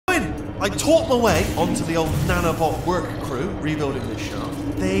I taught my way onto the old nanobot work crew rebuilding this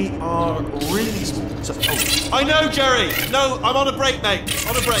shaft. They are really small. So, I know, Jerry! No, I'm on a break, mate.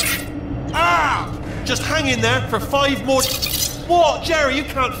 On a break. Ah! Just hang in there for 5 more... What? Jerry, you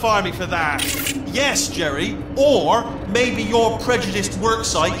can't fire me for that. Yes, Jerry. Or maybe your prejudiced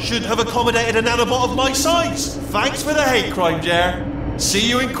worksite should have accommodated a nanobot of my size. Thanks for the hate crime, Jer. See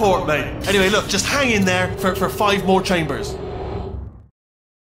you in court, mate. Anyway, look, just hang in there for 5 more chambers.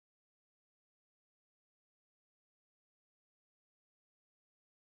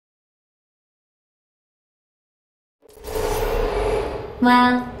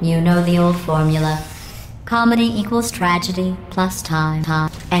 Well, you know the old formula. Comedy equals tragedy plus time.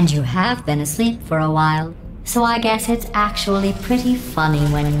 And you have been asleep for a while, so I guess it's actually pretty funny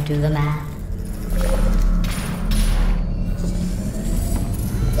when you do the math.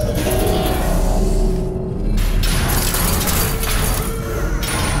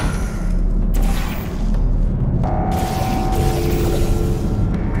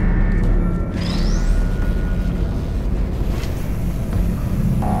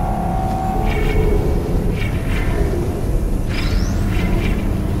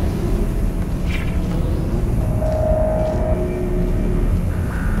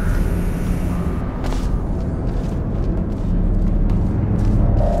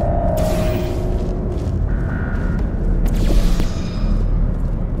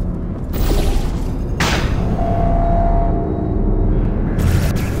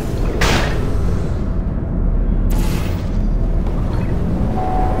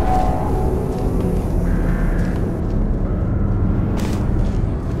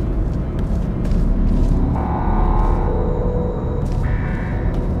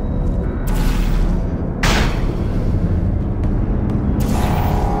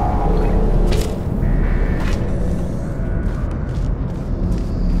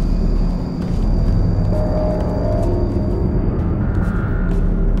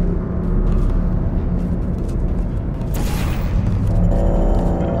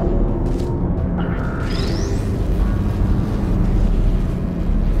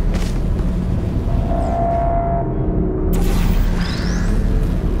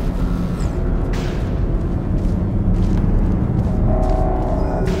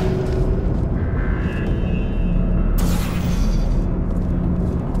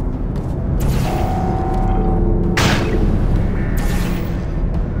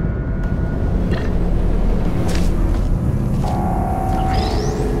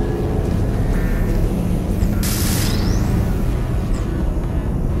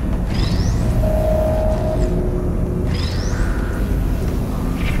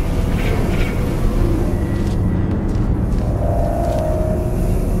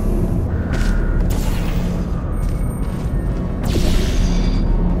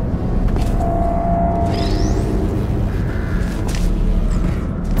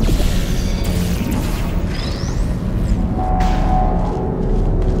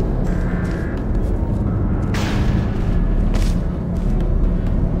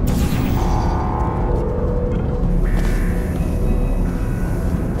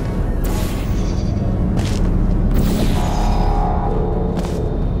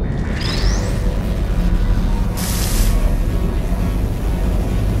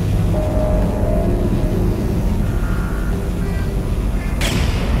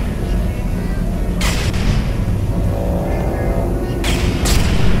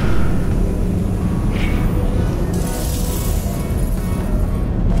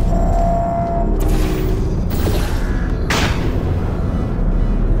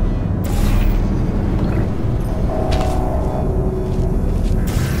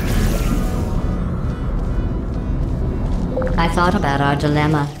 I thought about our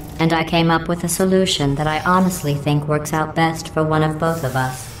dilemma, and I came up with a solution that I honestly think works out best for one of both of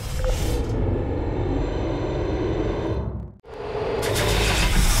us.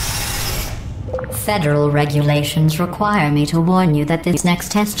 Federal regulations require me to warn you that this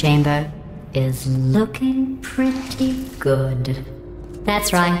next test chamber is looking pretty good.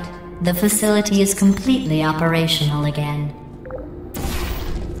 That's right, the facility is completely operational again.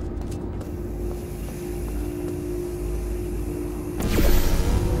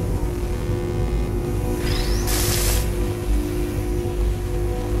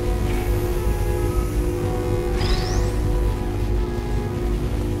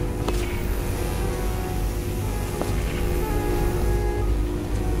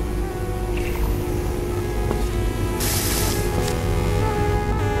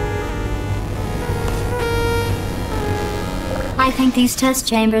 I think these test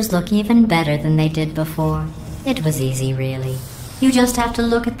chambers look even better than they did before. It was easy, really. You just have to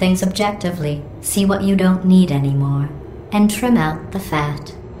look at things objectively, see what you don't need anymore, and trim out the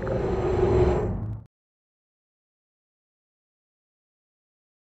fat.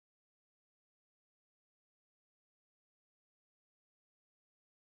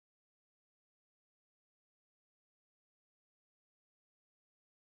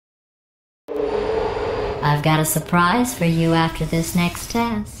 I've got a surprise for you after this next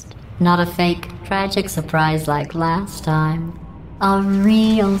test. Not a fake, tragic surprise like last time. A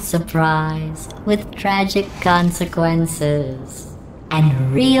real surprise with tragic consequences.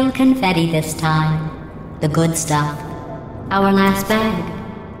 And real confetti this time. The good stuff. Our last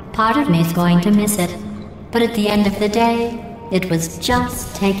bag. Part of me's going to miss it. But at the end of the day, it was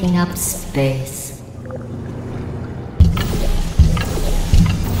just taking up space.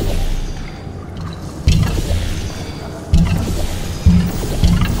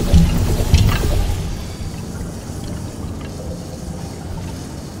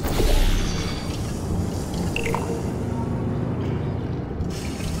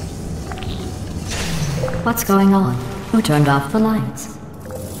 What's going on? Who turned off the lights?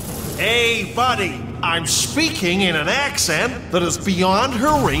 Hey, buddy, I'm speaking in an accent that is beyond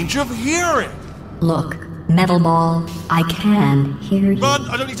her range of hearing. Look, Metal Ball, I can hear you. Run!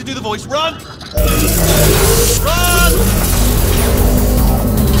 I don't need to do the voice. Run! Run!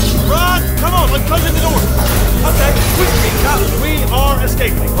 Run! Come on, I'm closing the door. Okay, quick recap. We are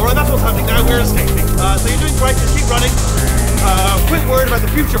escaping. Alright, that's what's happening now. We're escaping. So you're doing great. Just keep running. Quick word about the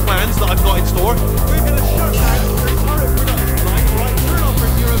future plans that I've got in store. We're going to shut down the entire production line, right? Turn off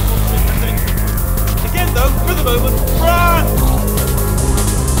our zero cost. Again, though, for the moment, run!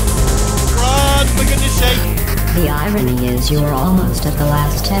 Run, for goodness sake! The irony is you were almost at the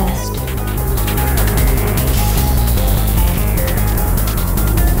last test.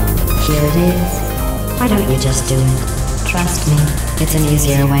 Here it is. Why don't you just do it? Trust me, it's an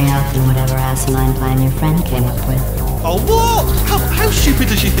easier way out than whatever asinine plan your friend came up with. Oh, what? How stupid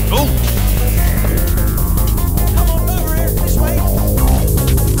does she think? Oh! Come on, over here, this way!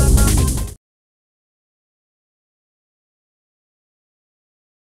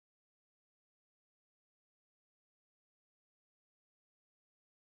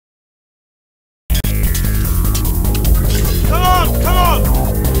 Come on, come on!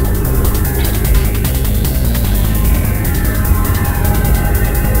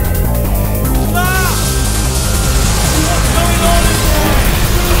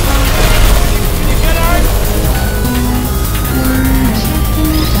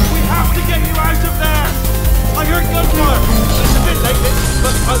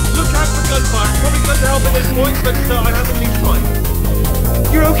 But I haven't any time.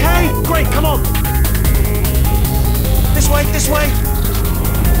 You're okay? Great, come on. This way, this way.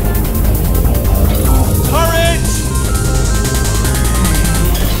 Courage!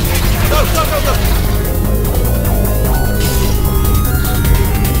 Go, go, go, go.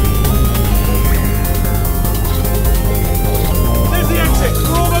 There's the exit.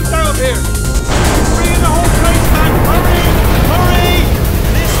 We're almost out of here. Bring in the whole place, man. Hurry! Hurry!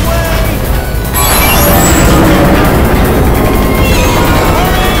 This way!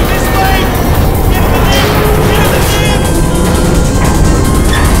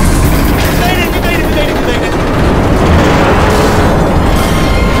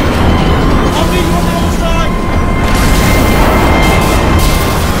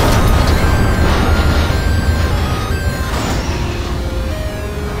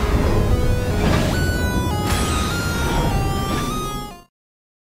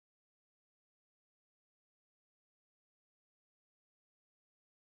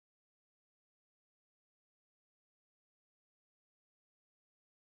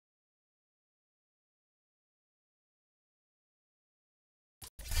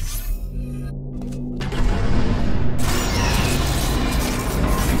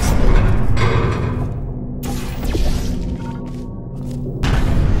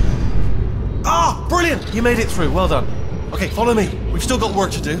 Brilliant! You made it through. Well done. Okay, follow me. We've still got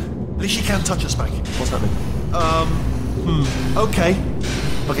work to do. At least you can't touch us, Maggie. What's that mean? Okay.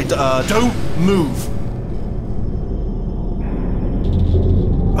 Okay, don't move.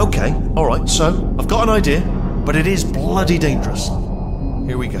 Okay, alright, so I've got an idea, but it is bloody dangerous.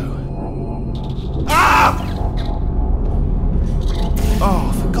 Here we go. Ah!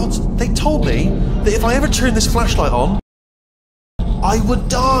 Oh, for God's... They told me that if I ever turn this flashlight on, I would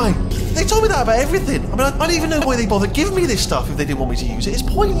die. They told me that about everything. I mean, I don't even know why they bothered giving me this stuff if they didn't want me to use it. It's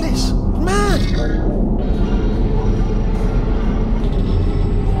pointless. Mad.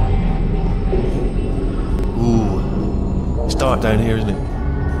 Ooh. It's dark down here, isn't it?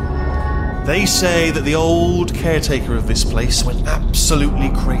 They say that the old caretaker of this place went absolutely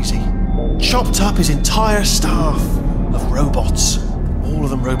crazy. Chopped up his entire staff of robots. All of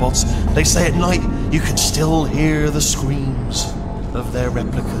them robots. They say at night you can still hear the screams of their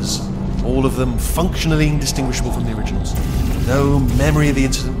replicas. All of them functionally indistinguishable from the originals. No memory of the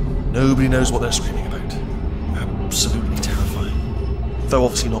incident. Nobody knows what they're screaming about. Absolutely terrifying. Though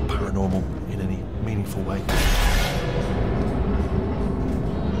obviously not paranormal in any meaningful way.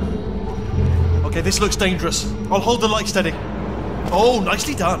 Okay, this looks dangerous. I'll hold the light steady. Oh,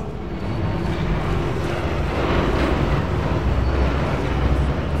 nicely done.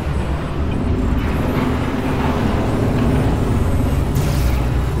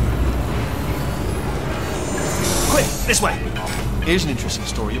 Quick, this way. Here's an interesting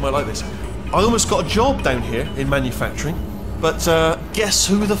story. You might like this. I almost got a job down here in manufacturing, but guess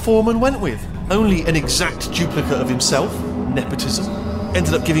who the foreman went with? Only an exact duplicate of himself. Nepotism.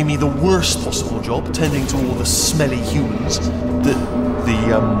 Ended up giving me the worst possible job, tending to all the smelly humans.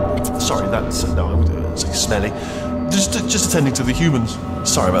 Sorry, that's no, I wouldn't say smelly. Just attending to the humans.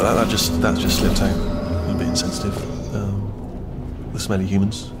 Sorry about that. That just slipped out. A bit insensitive. The smelly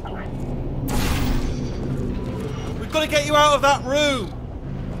humans. We've got to get you out of that room.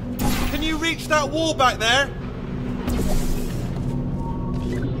 Can you reach that wall back there?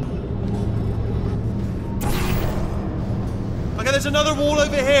 Okay, there's another wall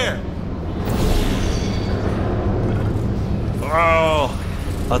over here. Oh,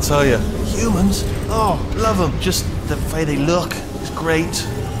 I'll tell you, humans, oh, love them. Just the way they look is great.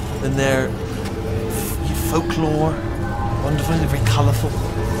 And their folklore, wonderful, they're very colourful.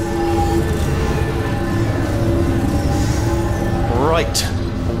 Right,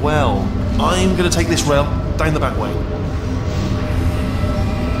 well, I'm going to take this rail down the back way.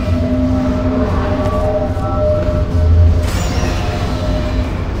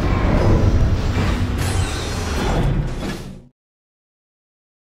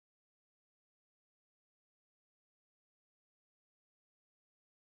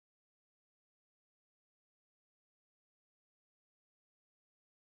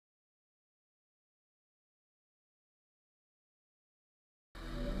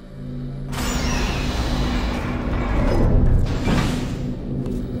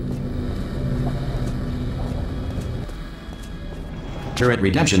 Turret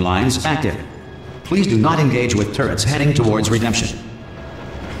redemption lines active. Please do not engage with turrets heading towards redemption.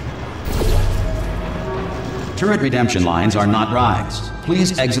 Turret redemption lines are not rides.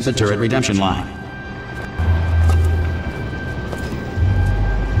 Please exit the turret redemption line.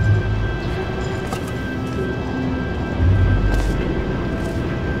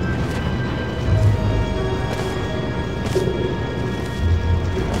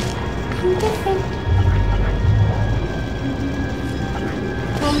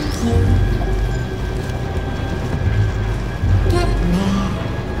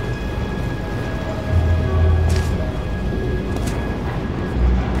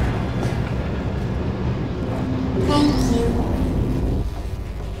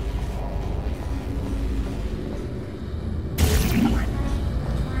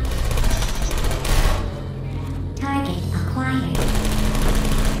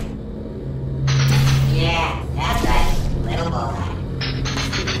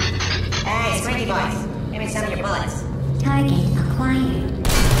 Target acquired.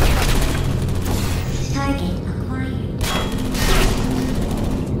 Target